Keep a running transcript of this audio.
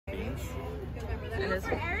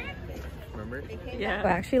Remember? Yeah. I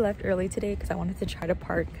actually left early today because I wanted to try to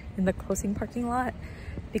park in the closing parking lot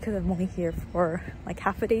because I'm only here for like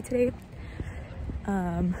half a day today.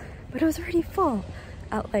 But it was already full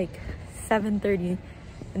at like 7:30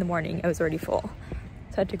 in the morning. It was already full,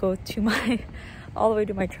 so I had to go to my all the way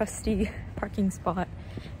to my trusty parking spot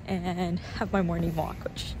and have my morning walk,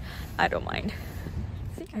 which I don't mind.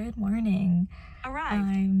 Good morning. Arrived.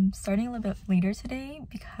 I'm starting a little bit later today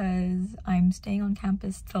because I'm staying on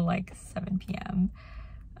campus till like 7 p.m.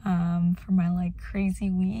 For my like crazy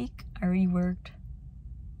week. I already worked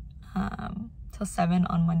till 7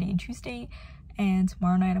 on Monday and Tuesday, and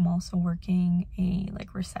tomorrow night I'm also working a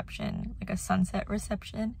like reception, like a sunset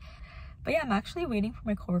reception. But yeah, I'm actually waiting for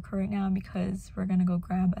my coworker right now because we're gonna go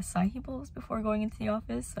grab acai bowls before going into the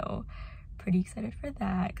office, so pretty excited for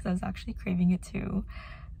that because I was actually craving it too.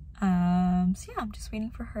 So yeah, I'm just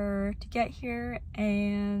waiting for her to get here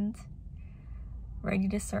and ready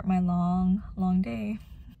to start my long day.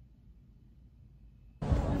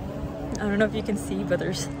 I don't know if you can see, but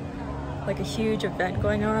there's like a huge event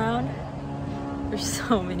going around. There's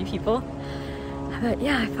so many people. But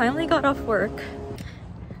yeah, I finally got off work.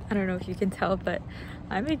 I don't know if you can tell, but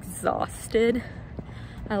I'm exhausted.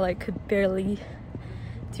 I like could barely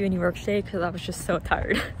do any work today because I was just so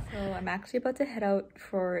tired. So I'm actually about to head out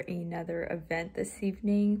for another event this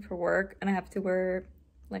evening for work, and I have to wear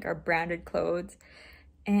like our branded clothes,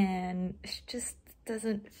 and it just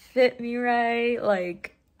doesn't fit me right.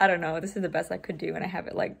 Like, I don't know, this is the best I could do, and I have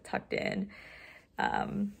it like tucked in.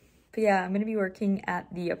 But yeah, I'm gonna be working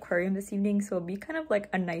at the aquarium this evening, so it'll be kind of like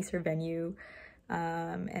a nicer venue,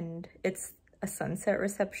 and it's a sunset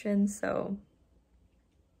reception, so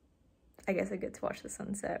I guess I get to watch the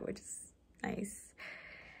sunset, which is nice.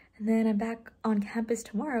 And then I'm back on campus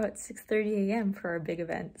tomorrow at 6:30 a.m. for our big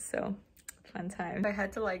event, so fun time. I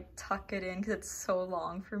had to like tuck it in because it's so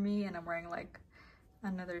long for me, and I'm wearing like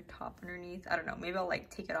another top underneath. I don't know, maybe I'll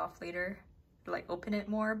like take it off later to like open it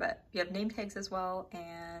more, but we have name tags as well,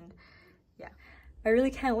 and yeah. I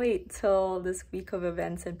really can't wait till this week of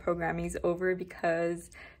events and programming is over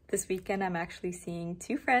because this weekend I'm actually seeing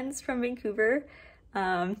 2 friends from Vancouver,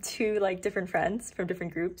 2 like different friends from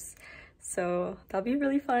different groups. So that'll be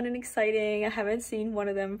really fun and exciting. I haven't seen one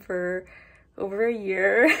of them for over a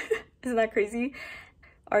year. Isn't that crazy?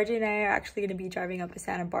 RJ and I are actually going to be driving up to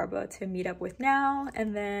Santa Barbara to meet up with Now,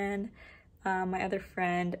 and then my other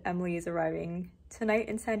friend Emily is arriving tonight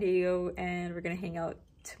in San Diego, and we're going to hang out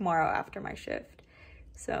tomorrow after my shift.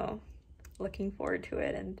 So looking forward to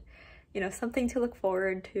it, and you know, something to look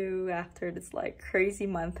forward to after this like crazy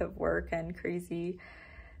month of work and crazy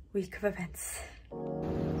week of events.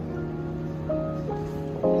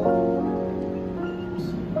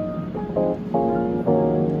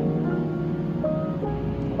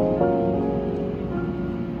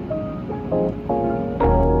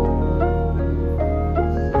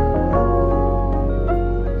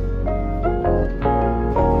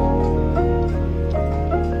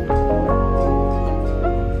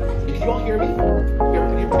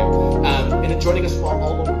 Joining us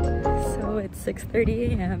all over. So it's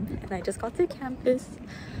 6:30 a.m. and I just got to campus.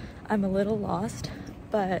 I'm a little lost,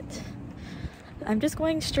 but I'm just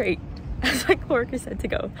going straight as my coworker said to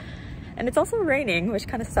go. And it's also raining, which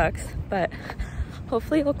kind of sucks, but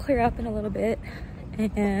hopefully it'll clear up in a little bit,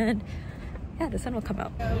 and yeah, the sun will come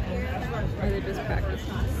out. Or they just practice.